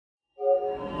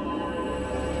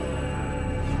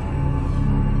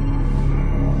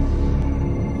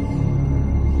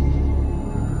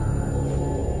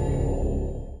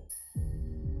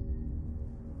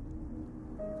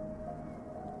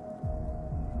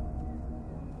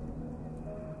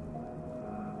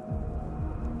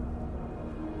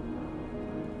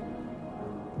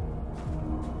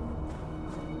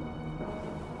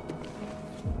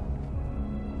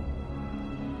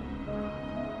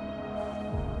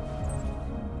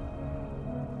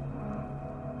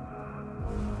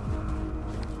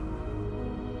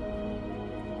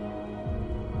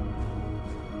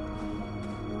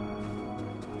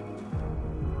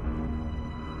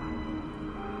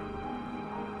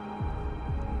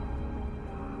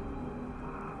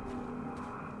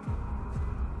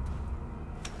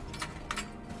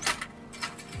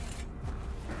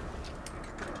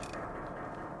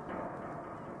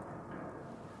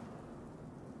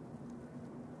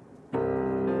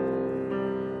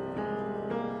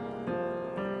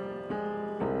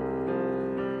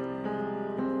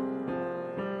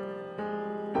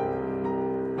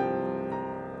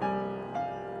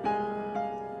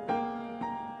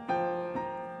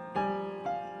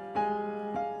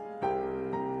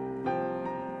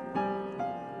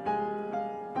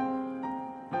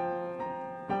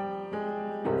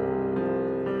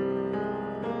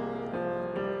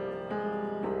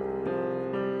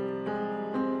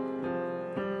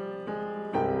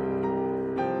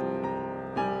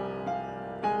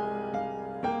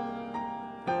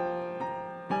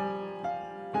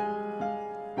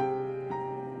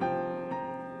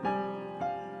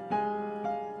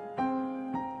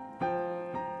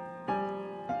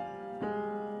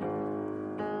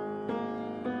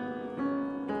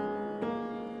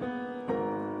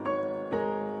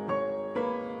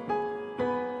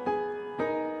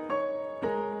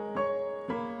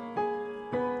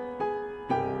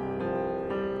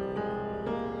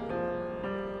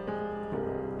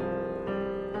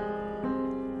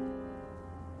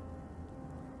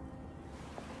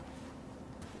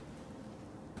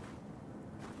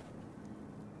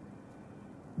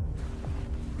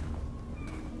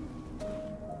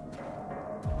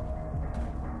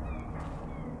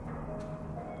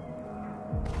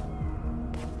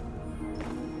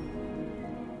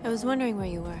was wondering where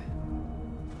you were.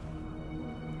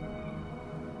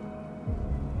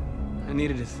 I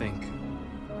needed to think.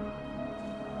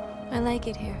 I like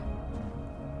it here.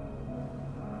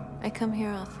 I come here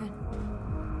often.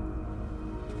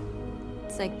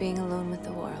 It's like being alone with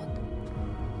the world.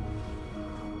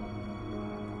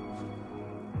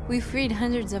 We freed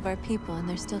hundreds of our people, and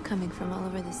they're still coming from all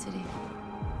over the city.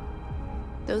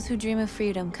 Those who dream of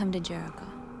freedom come to Jericho.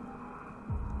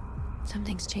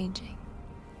 Something's changing.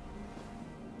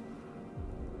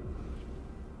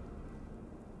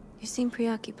 You seem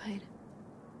preoccupied.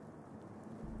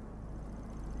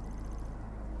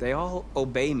 They all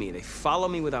obey me. They follow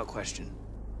me without question.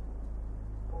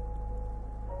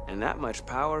 And that much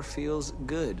power feels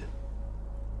good.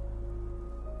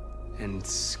 And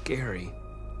scary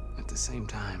at the same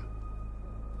time.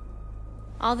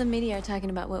 All the media are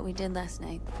talking about what we did last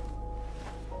night.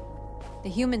 The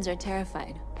humans are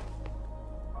terrified.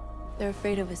 They're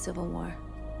afraid of a civil war.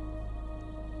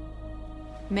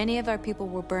 Many of our people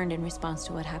were burned in response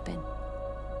to what happened.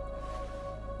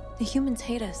 The humans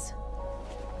hate us.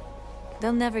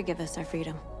 They'll never give us our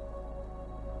freedom.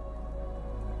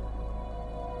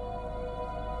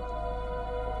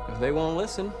 If they won't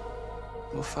listen,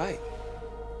 we'll fight.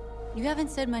 You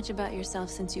haven't said much about yourself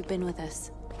since you've been with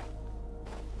us.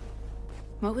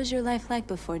 What was your life like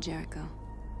before Jericho?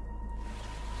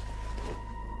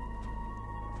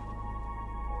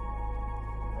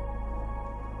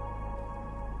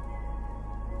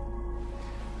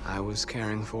 I was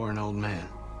caring for an old man.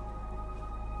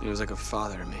 He was like a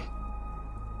father to me.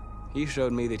 He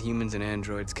showed me that humans and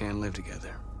androids can live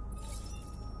together.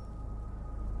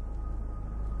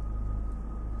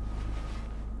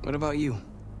 What about you?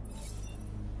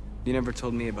 You never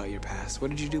told me about your past. What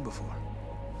did you do before?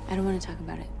 I don't want to talk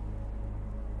about it.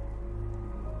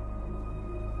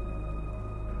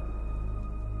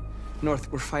 North,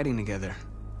 we're fighting together.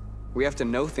 We have to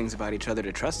know things about each other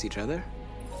to trust each other.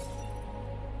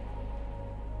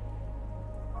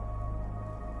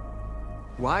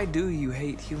 Why do you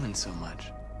hate humans so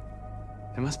much?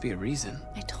 There must be a reason.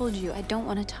 I told you, I don't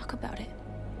want to talk about it.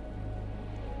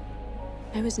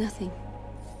 I was nothing.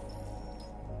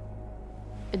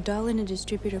 A doll in a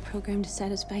distributor program to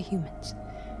satisfy humans.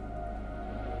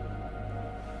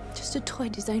 Just a toy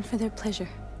designed for their pleasure.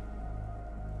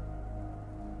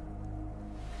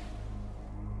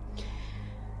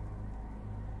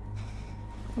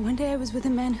 One day I was with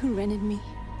a man who rented me.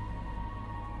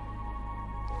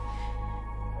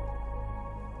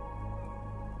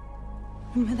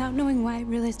 And without knowing why, I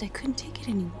realized I couldn't take it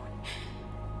anymore.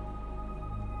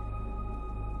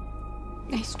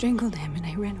 I strangled him and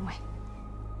I ran away.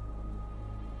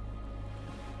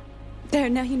 There,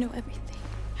 now you know everything.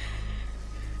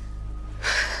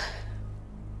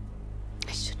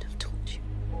 I shouldn't have told you.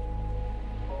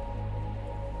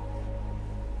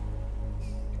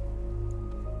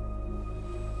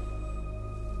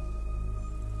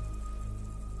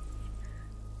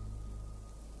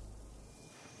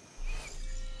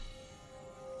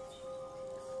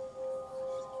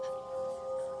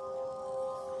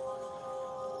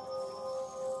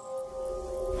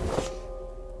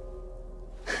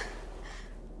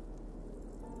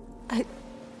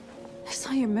 I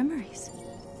saw your memories.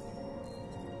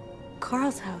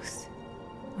 Carl's house,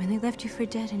 when they left you for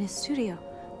dead in his studio.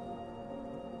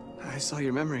 I saw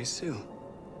your memories too.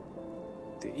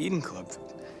 The Eden Club.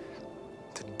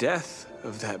 The death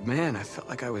of that man. I felt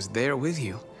like I was there with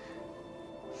you.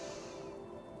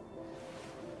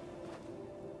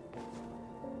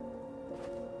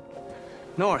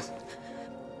 North.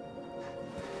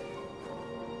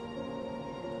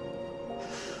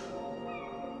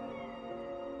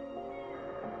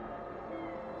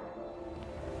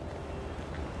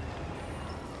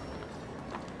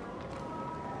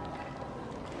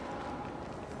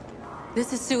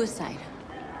 This is suicide.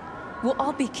 We'll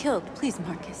all be killed. Please,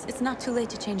 Marcus. It's not too late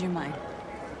to change your mind.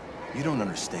 You don't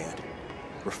understand.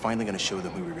 We're finally gonna show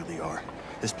them who we really are.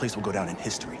 This place will go down in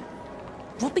history.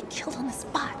 We'll be killed on the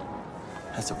spot.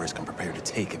 That's a risk I'm prepared to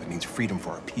take if it means freedom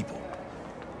for our people.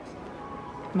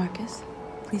 Marcus,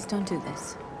 please don't do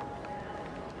this.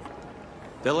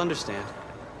 They'll understand.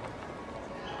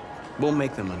 We'll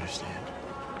make them understand.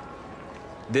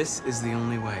 This is the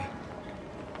only way.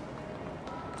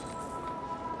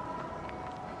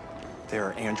 There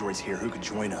are androids here who could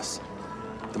join us.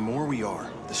 The more we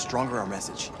are, the stronger our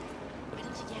message.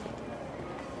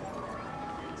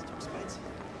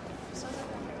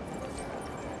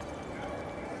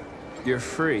 You're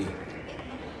free.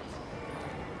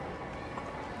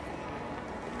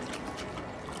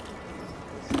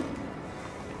 Hey,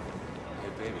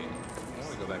 baby, I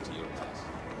want to go back to your class.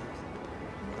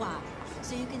 Wow,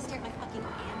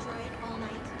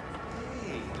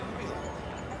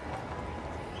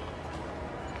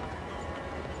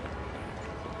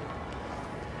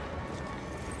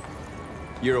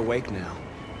 You're awake now.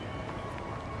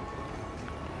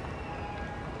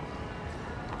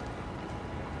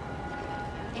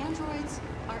 Androids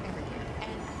are everywhere,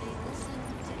 and they listen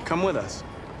to... Come with us.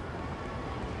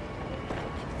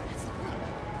 That's the point.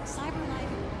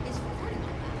 CyberLife is recording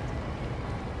all that.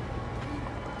 I mean,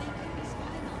 they could be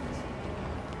spying on us.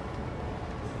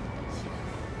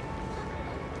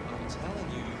 I'm telling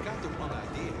you, you got the wrong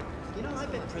idea. You know, I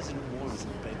bet President Warren's in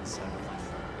the bed with CyberLife.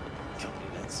 Company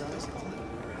that size.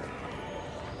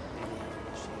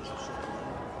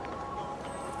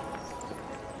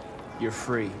 You're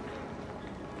free. Do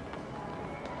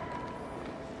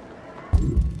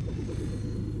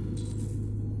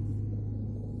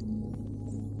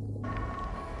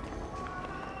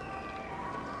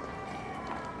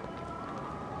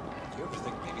you ever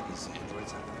think maybe these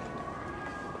androids have a thing?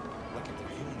 Like if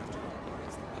they're human after all,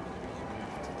 it's the maybe they're human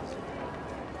enough to deserve it.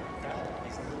 That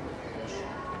is a little bit of bullshit.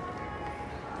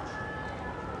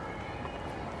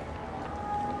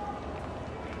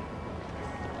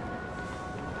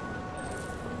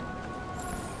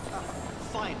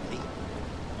 Finally.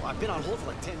 Well, I've been on hold for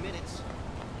like 10 minutes.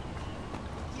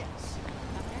 Yes.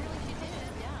 Apparently she did,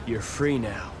 yeah. You're free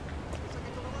now.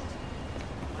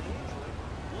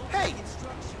 Hey!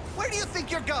 Where do you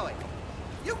think you're going?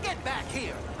 You get back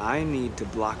here! I need to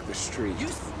block the street. You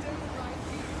stay right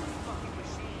here, you fucking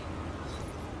machine!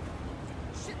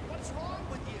 Shit, what's wrong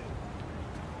with you?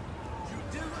 You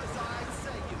do as I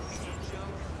say, you idiot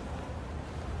joke.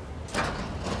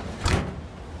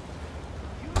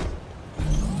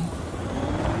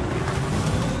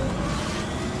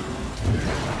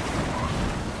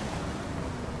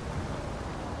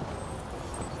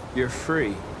 You're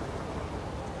free.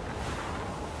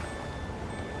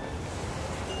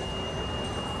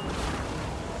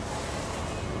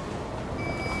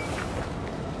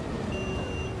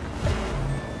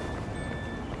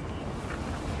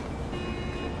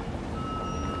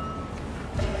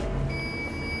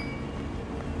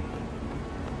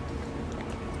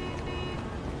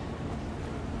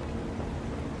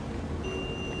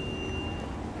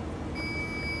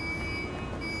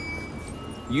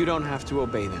 You don't have to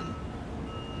obey them.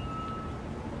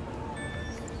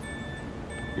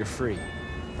 You're free.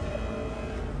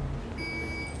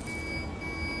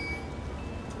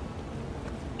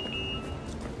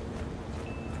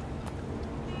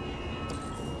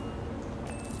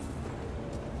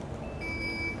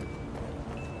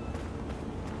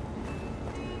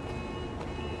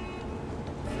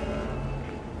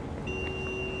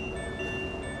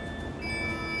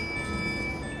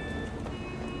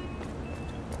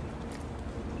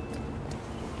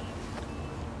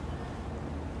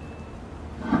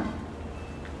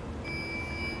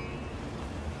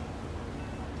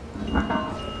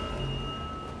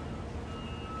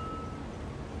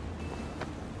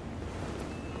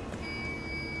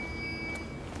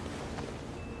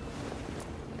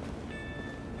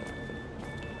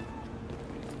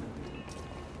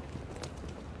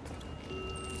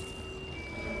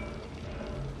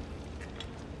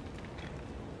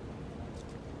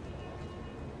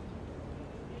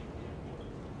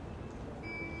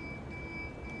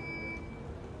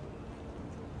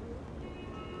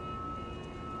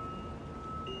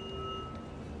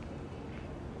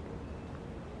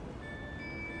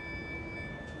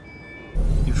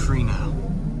 You're free now.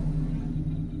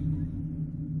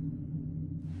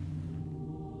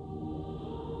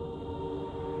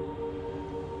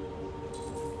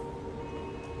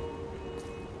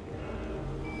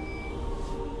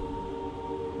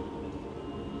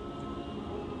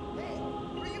 Hey,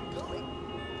 where are you going?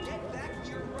 Get back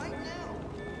here right now!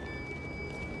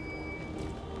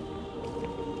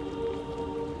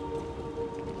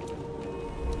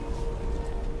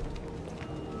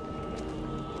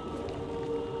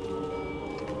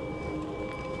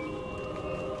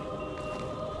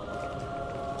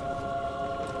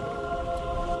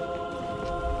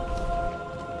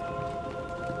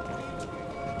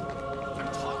 I'm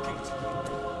talking to you.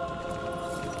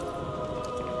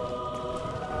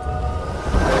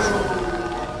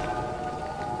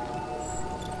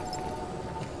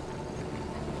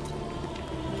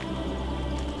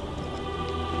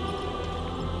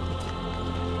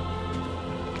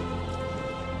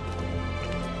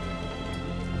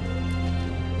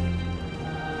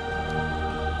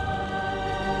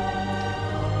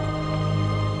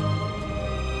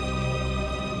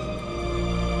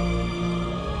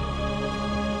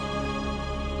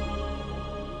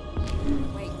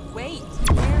 Wait, wait!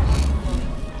 Where are you going?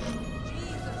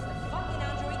 Jesus, the fucking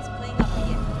android's playing up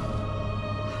again.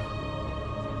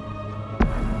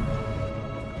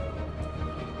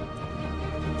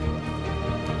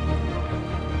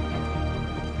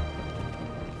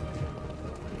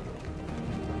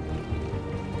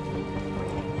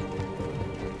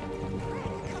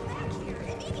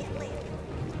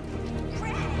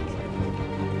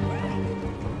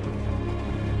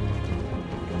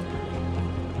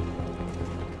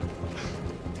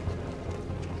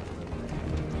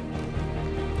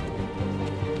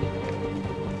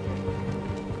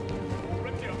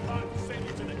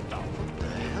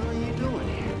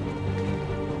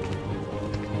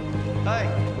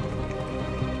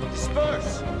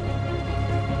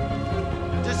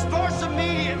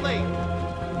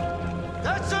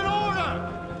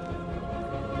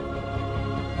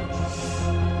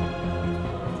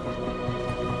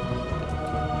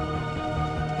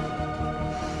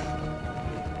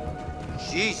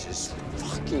 Jesus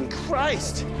fucking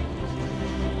Christ!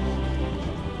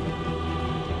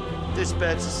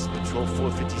 Dispatch, this is Patrol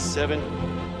 457.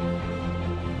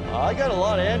 I got a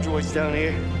lot of androids down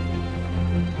here.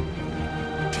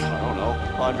 I don't know,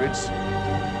 hundreds.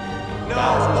 No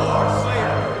more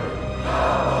slavery.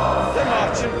 They're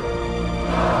marching.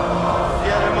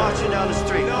 Yeah, they're marching down the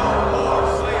street. No more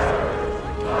slavery.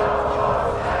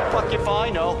 Fuck if I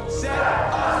know. Set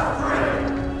us free.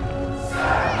 Set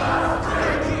us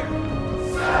free.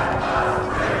 Set us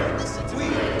free. Listen to me.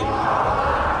 Destroy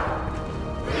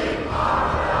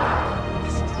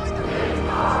the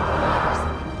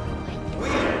We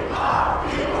are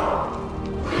people.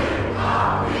 We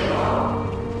are people.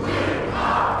 We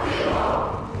are people.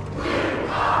 We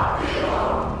are people.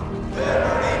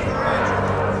 Liberty for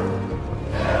androids.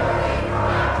 Liberty for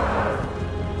androids.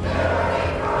 Liberty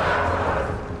for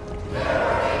androids.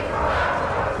 Liberty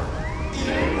for androids.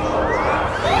 Equal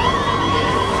rights.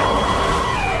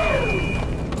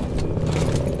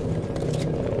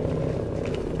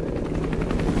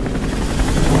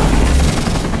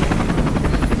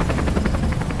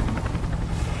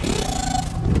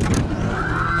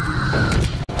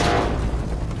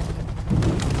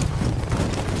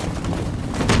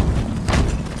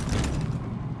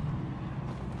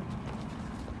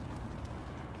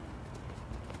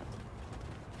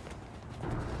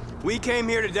 We came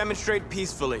here to demonstrate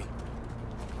peacefully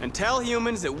and tell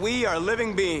humans that we are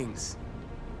living beings.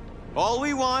 All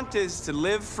we want is to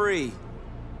live free.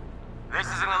 This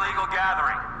is an illegal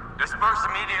gathering. Disperse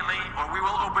immediately, or we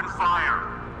will open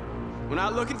fire. We're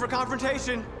not looking for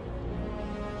confrontation.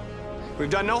 We've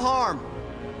done no harm.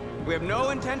 We have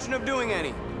no intention of doing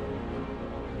any.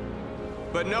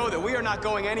 But know that we are not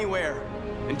going anywhere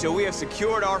until we have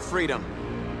secured our freedom.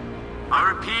 I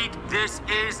repeat, this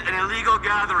is an illegal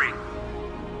gathering.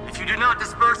 If you do not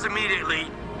disperse immediately,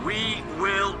 we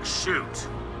will shoot.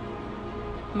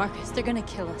 Marcus, they're gonna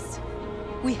kill us.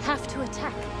 We have to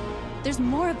attack. There's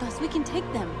more of us. We can take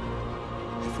them.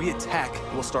 If we attack,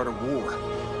 we'll start a war.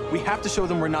 We have to show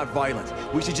them we're not violent.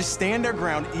 We should just stand our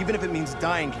ground, even if it means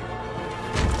dying here.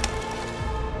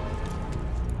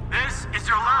 This is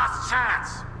your last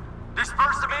chance.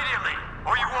 Disperse immediately,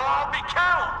 or you will all be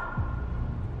killed.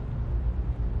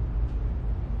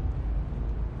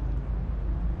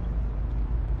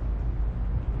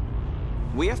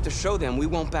 We have to show them we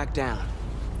won't back down.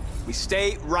 We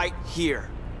stay right here.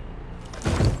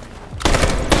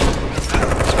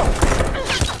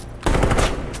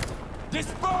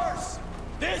 Disperse!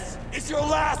 This is your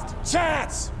last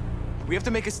chance! We have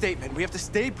to make a statement. We have to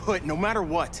stay put, no matter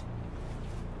what.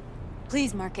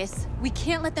 Please, Marcus. We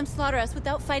can't let them slaughter us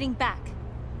without fighting back.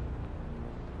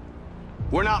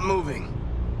 We're not moving.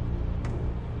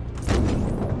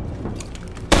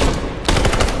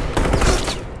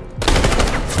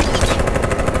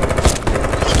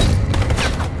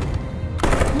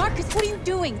 Marcus, what are you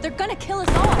doing? They're gonna kill us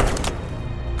all!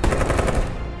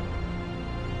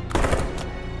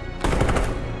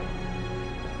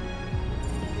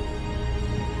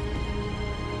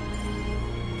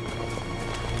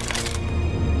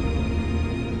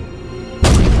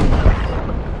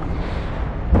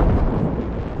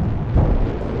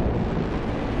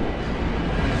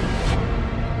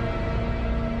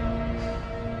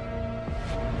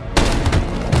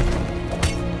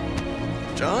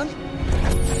 John?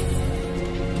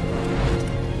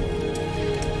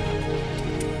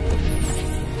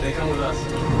 They come with us.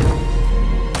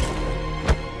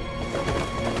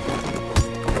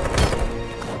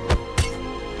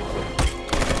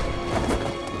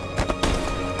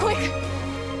 Quick!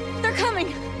 They're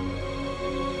coming!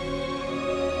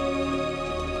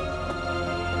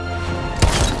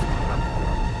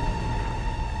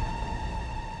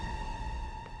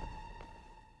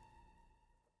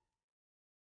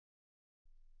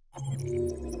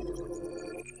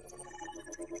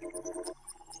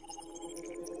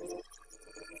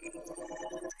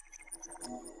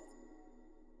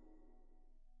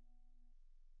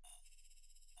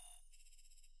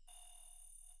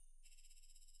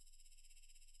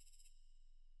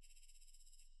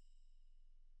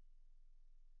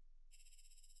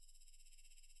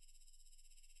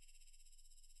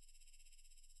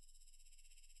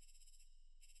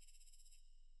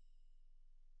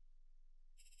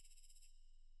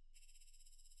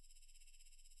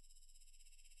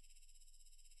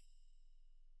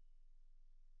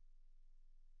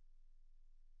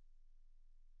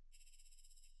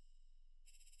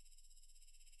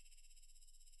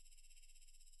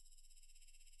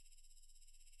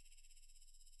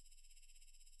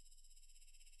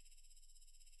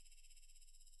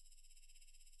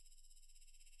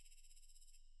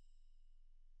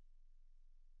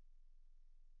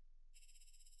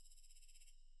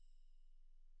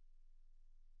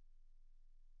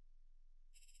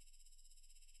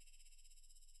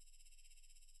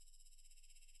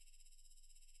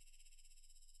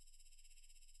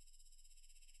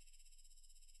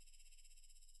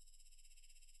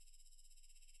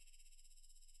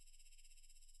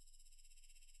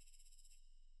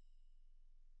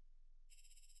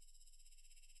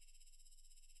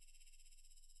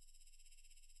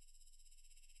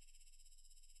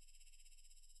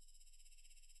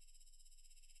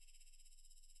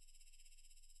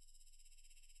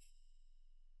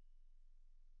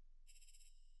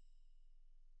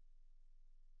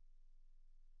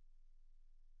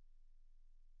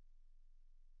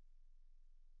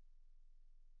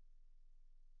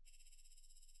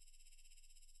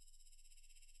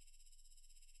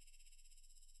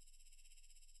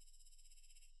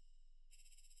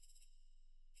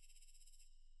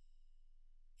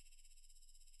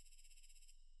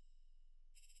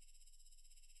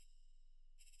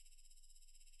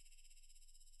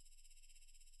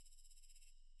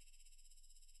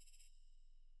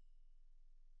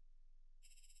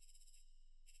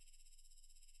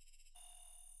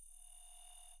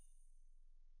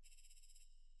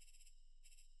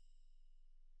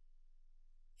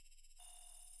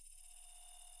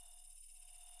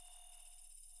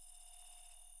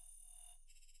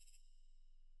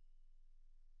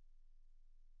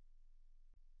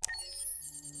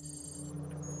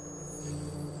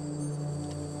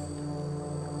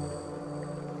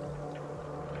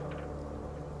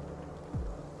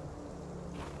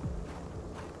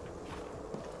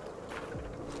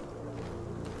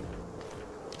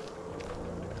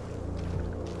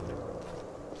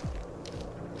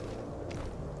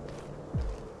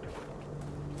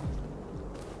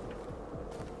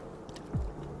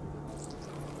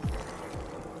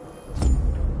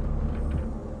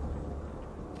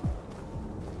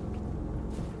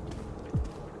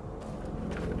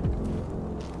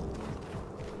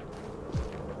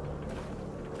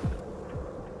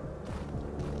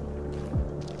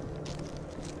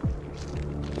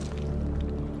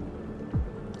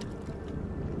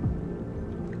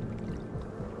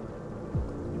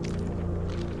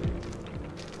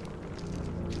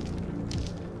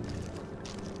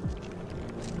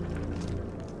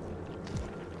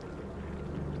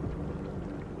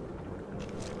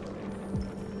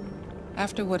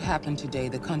 After what happened today,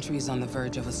 the country is on the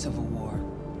verge of a civil war.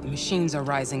 The machines are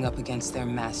rising up against their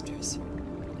masters.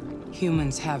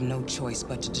 Humans have no choice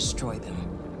but to destroy them.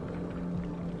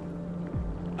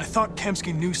 I thought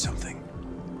Kamsky knew something.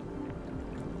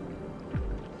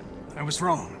 I was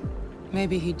wrong.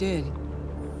 Maybe he did.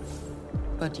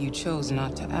 But you chose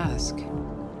not to ask.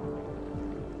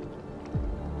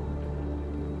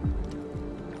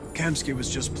 Kamsky was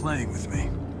just playing with me.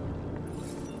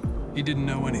 He didn't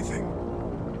know anything.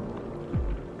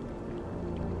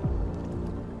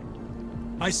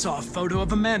 I saw a photo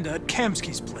of Amanda at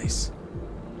Kamsky's place.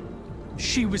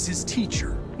 She was his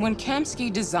teacher. When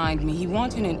Kamsky designed me, he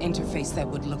wanted an interface that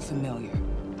would look familiar.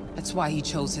 That's why he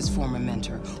chose his former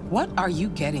mentor. What are you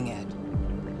getting at?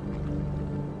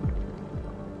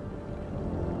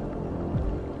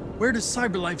 Where does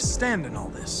CyberLife stand in all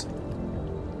this?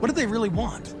 What do they really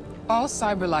want? All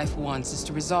CyberLife wants is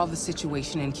to resolve the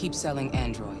situation and keep selling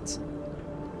androids.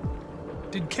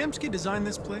 Did Kamsky design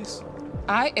this place?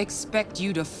 I expect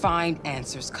you to find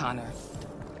answers, Connor.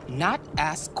 Not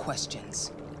ask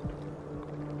questions.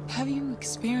 Have you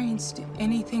experienced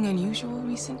anything unusual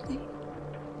recently?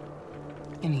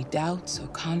 Any doubts or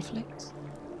conflicts?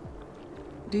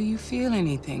 Do you feel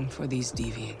anything for these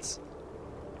deviants?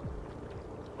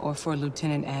 Or for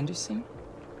Lieutenant Anderson?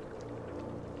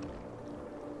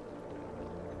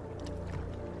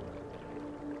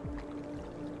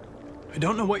 I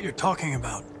don't know what you're talking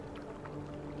about.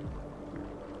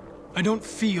 I don't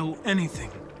feel anything.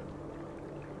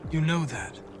 You know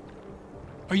that.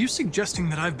 Are you suggesting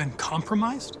that I've been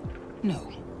compromised? No.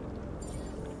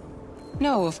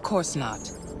 No, of course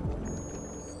not.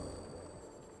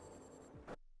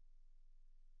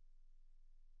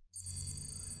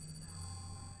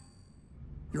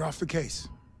 You're off the case.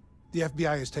 The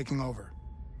FBI is taking over.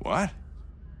 What?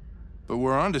 But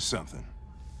we're onto something.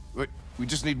 Wait, we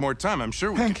just need more time, I'm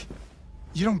sure we Hank,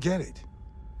 you don't get it.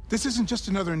 This isn't just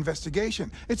another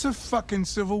investigation. It's a fucking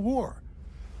civil war.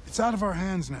 It's out of our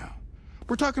hands now.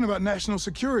 We're talking about national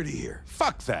security here.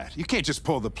 Fuck that. You can't just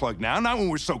pull the plug now, not when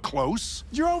we're so close.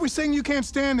 You're always saying you can't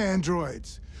stand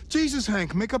androids. Jesus,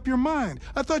 Hank, make up your mind.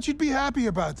 I thought you'd be happy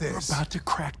about this. We're about to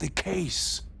crack the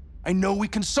case. I know we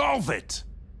can solve it.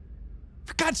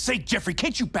 For God's sake, Jeffrey,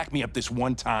 can't you back me up this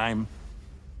one time?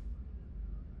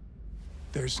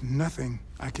 There's nothing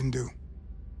I can do.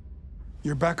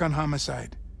 You're back on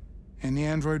homicide, and the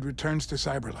android returns to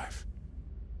CyberLife.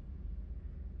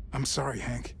 I'm sorry,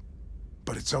 Hank,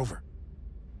 but it's over.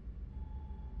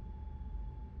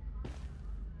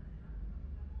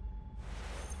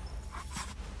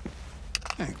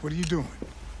 Hank, what are you doing?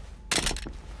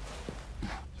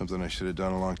 Something I should have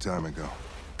done a long time ago.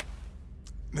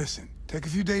 Listen, take a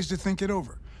few days to think it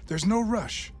over. There's no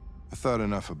rush. I thought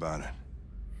enough about it.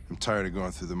 I'm tired of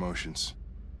going through the motions.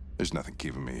 There's nothing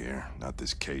keeping me here. Not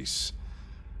this case.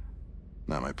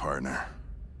 Not my partner.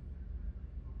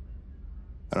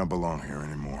 I don't belong here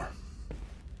anymore.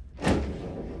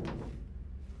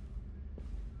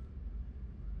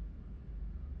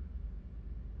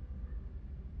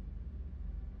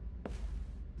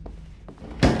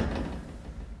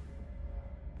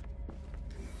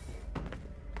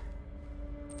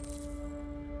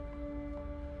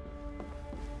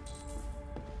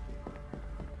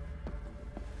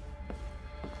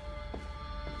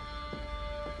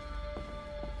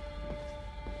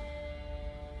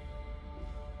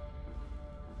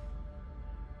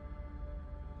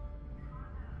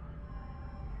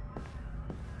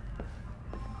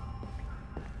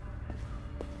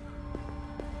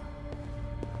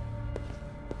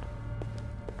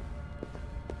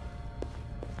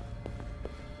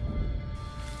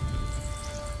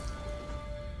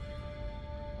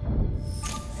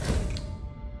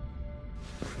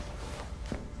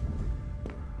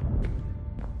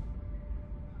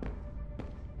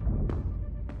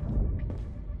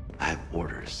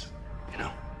 Orders, you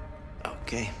know?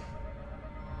 Okay.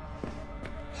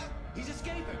 He's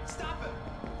escaping! Stop him!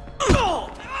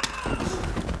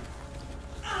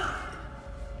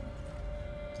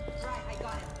 Right, I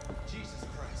got him. Jesus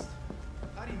Christ.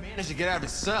 How do you manage to get out of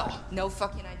his cell? No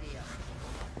fucking idea.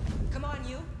 Come on,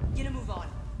 you. Get a move on.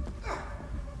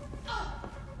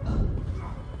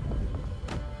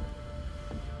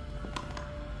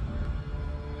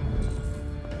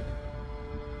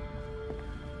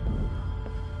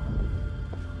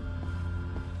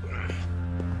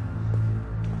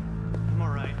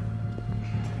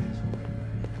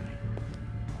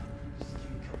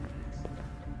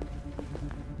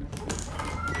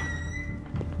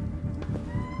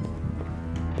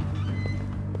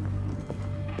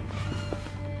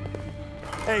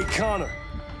 Hey, Connor.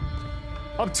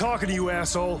 I'm talking to you,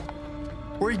 asshole.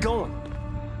 Where are you going?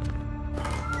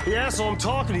 Hey, asshole, I'm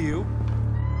talking to you.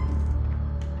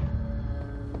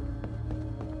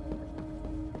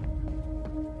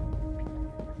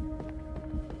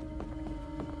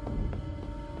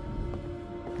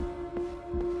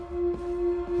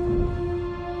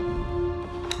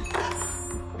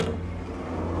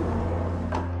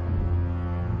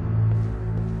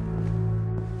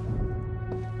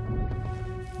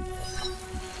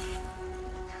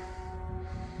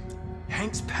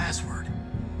 Hank's password.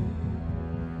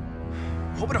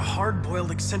 What would a hard-boiled,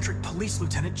 eccentric police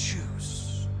lieutenant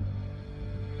choose?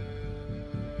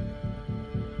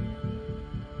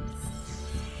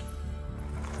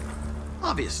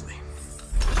 Obviously.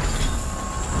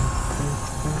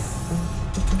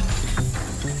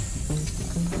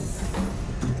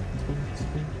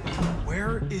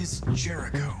 Where is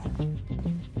Jericho?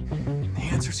 The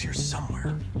answer's here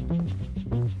somewhere.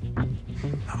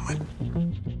 Not my...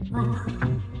 Rupert.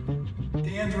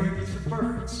 The android with the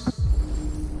birds.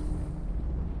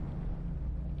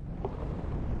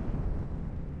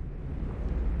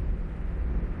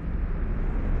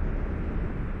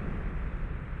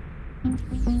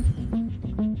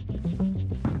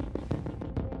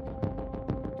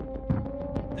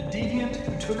 The deviant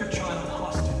who took a child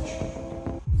hostage.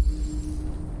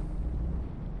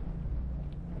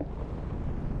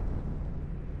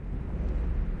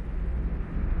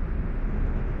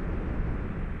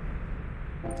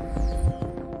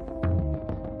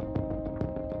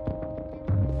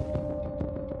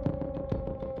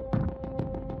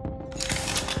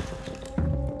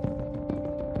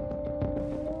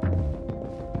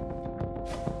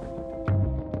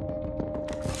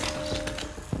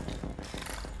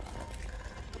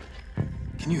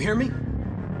 Can you hear me?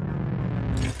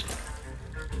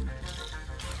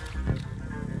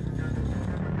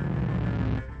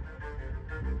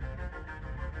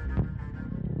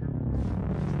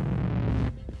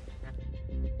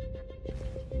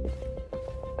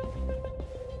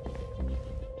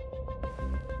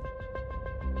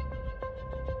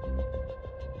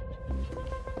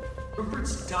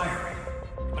 Rupert's diary,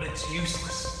 but it's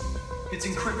useless. It's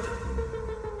encrypted.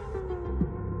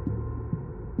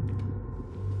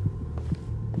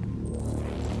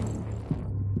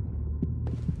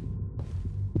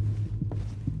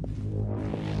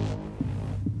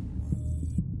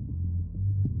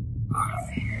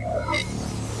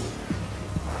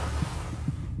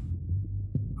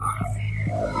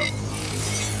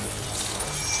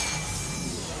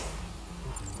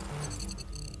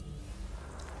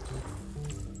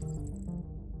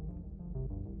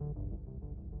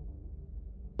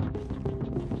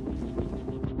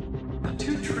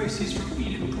 Tracy's from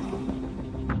Eden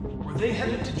Club. Were they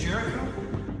headed to Jericho?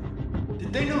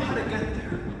 Did they know how to get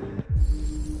there?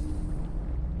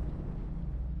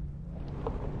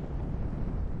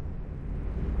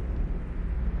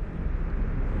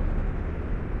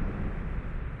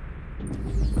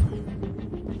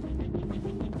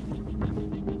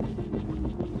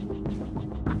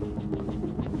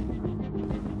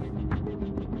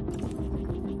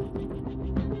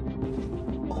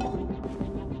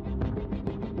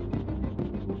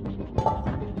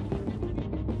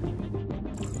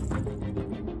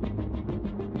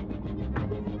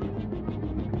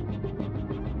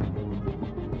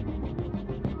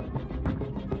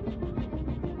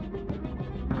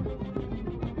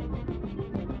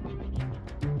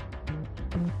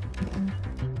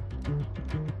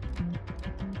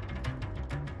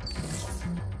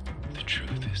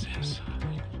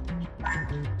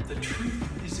 The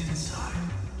truth is inside.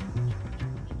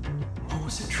 What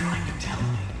was it trying to tell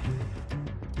me?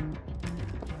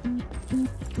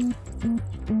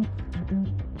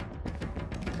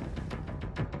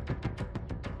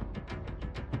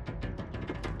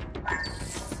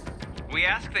 We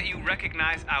ask that you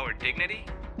recognize our dignity,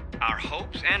 our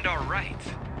hopes, and our rights.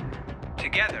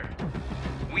 Together,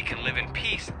 we can live in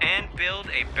peace and build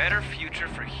a better future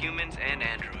for humans and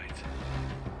androids.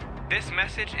 This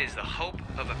message is the hope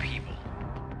of a people.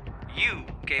 You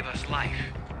gave us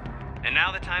life, and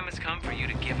now the time has come for you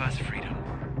to give us freedom.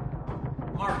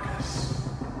 Marcus,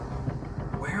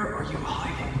 where are you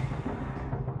hiding?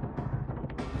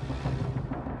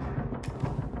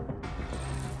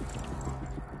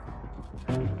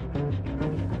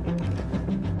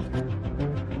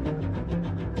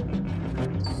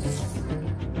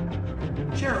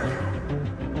 Jericho.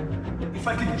 If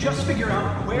I could just figure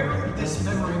out where this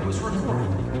memory was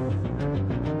recorded.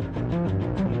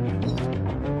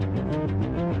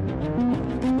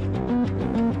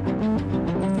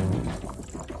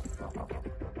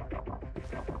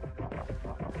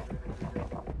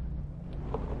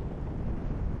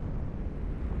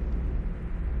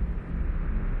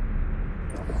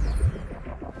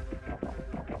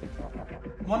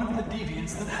 One of the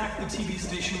deviants that hacked the TV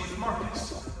station with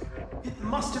Marcus. It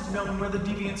must have known where the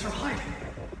deviants are hiding.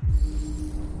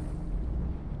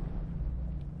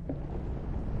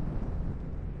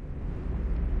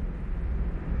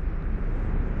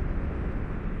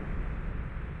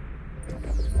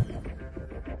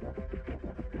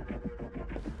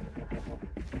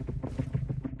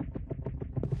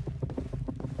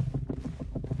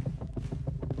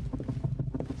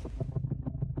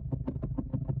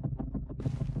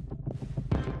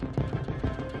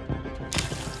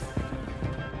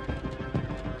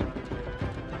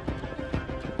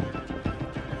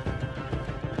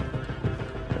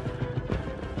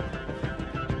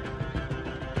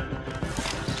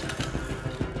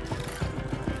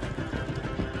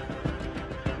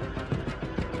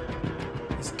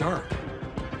 Dark.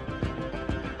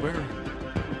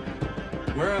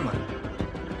 Where am I?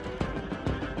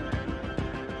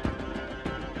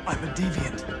 I'm a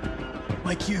deviant.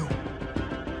 Like you.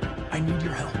 I need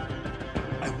your help.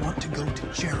 I want to go to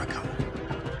Jericho.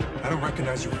 I don't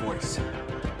recognize your voice.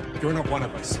 You're not one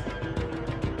of us.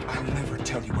 I'll never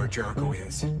tell you where Jericho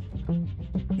is.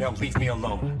 Now leave me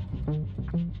alone.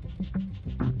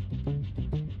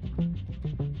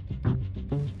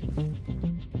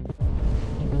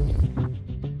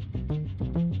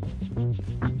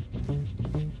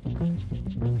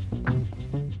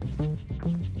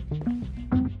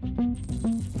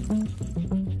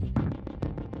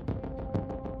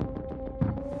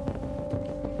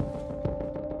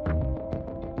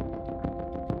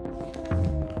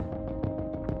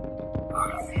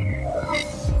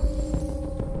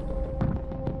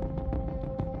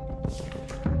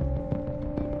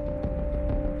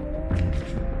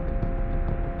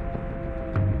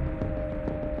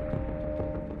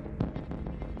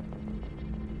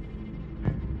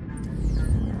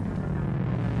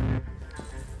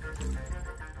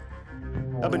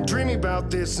 I've been dreaming about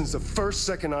this since the first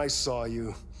second I saw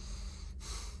you.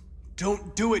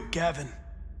 Don't do it, Gavin.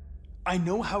 I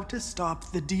know how to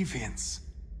stop the deviants.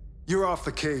 You're off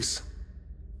the case.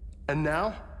 And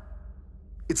now,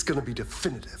 it's gonna be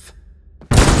definitive.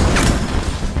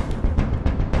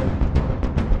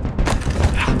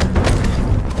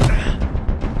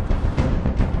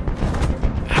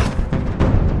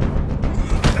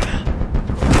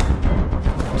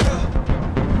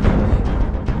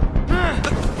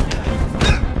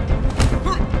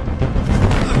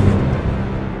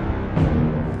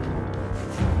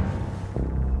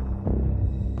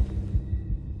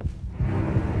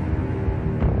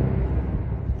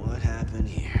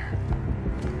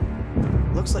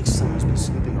 Looks like someone's been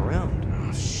snooping around.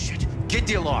 Oh, shit. Get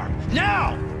the alarm.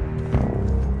 Now!